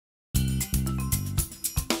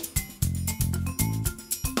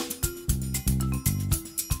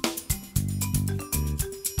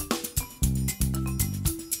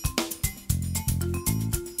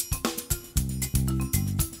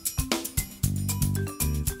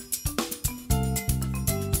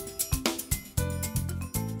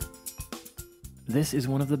This is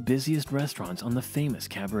one of the busiest restaurants on the famous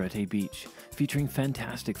Cabarete Beach, featuring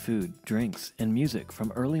fantastic food, drinks, and music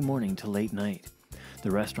from early morning to late night.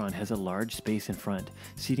 The restaurant has a large space in front,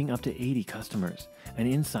 seating up to 80 customers, and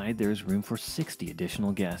inside there is room for 60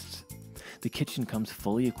 additional guests. The kitchen comes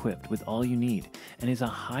fully equipped with all you need and is a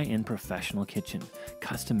high-end professional kitchen,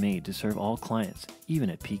 custom-made to serve all clients, even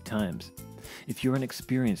at peak times. If you're an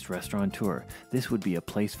experienced restaurateur, this would be a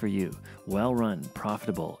place for you, well-run,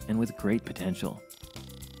 profitable, and with great potential.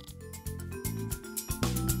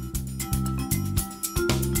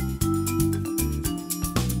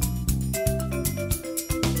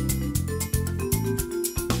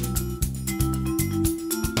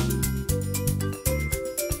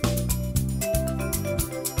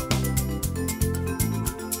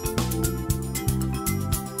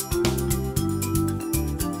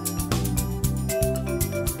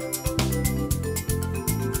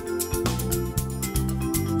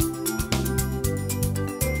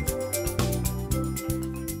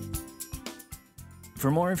 For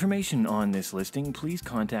more information on this listing, please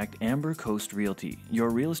contact Amber Coast Realty, your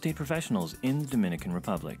real estate professionals in the Dominican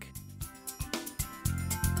Republic.